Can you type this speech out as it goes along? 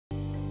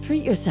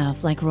Treat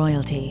yourself like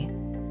royalty.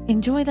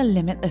 Enjoy the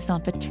limitless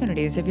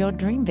opportunities of your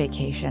dream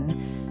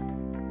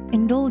vacation.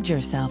 Indulge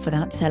yourself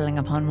without settling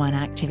upon one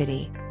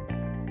activity.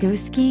 Go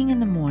skiing in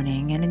the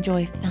morning and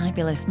enjoy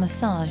fabulous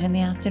massage in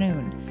the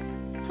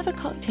afternoon. Have a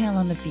cocktail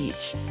on the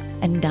beach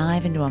and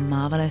dive into a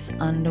marvelous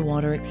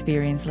underwater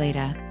experience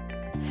later.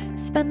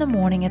 Spend the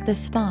morning at the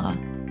spa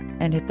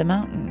and hit the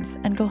mountains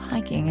and go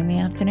hiking in the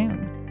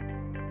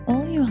afternoon.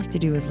 All you have to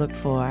do is look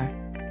for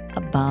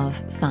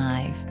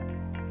Above-5.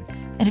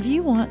 And if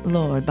you want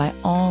lured by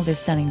all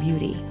this stunning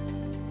beauty,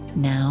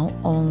 now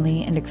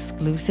only and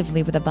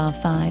exclusively with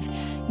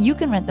Above-5, you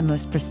can rent the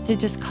most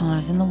prestigious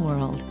cars in the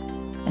world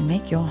and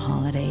make your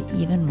holiday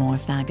even more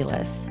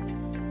fabulous.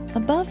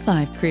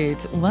 Above-5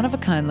 creates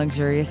one-of-a-kind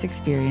luxurious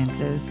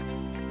experiences.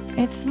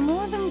 It's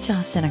more than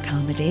just an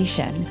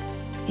accommodation.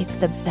 It's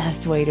the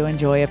best way to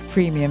enjoy a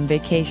premium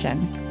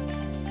vacation.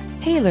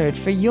 Tailored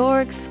for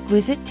your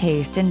exquisite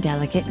taste and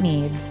delicate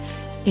needs,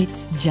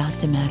 it's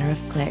just a matter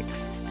of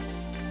clicks.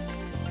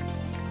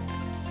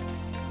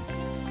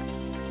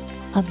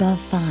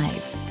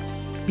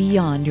 Above-5,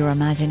 beyond your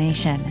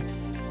imagination.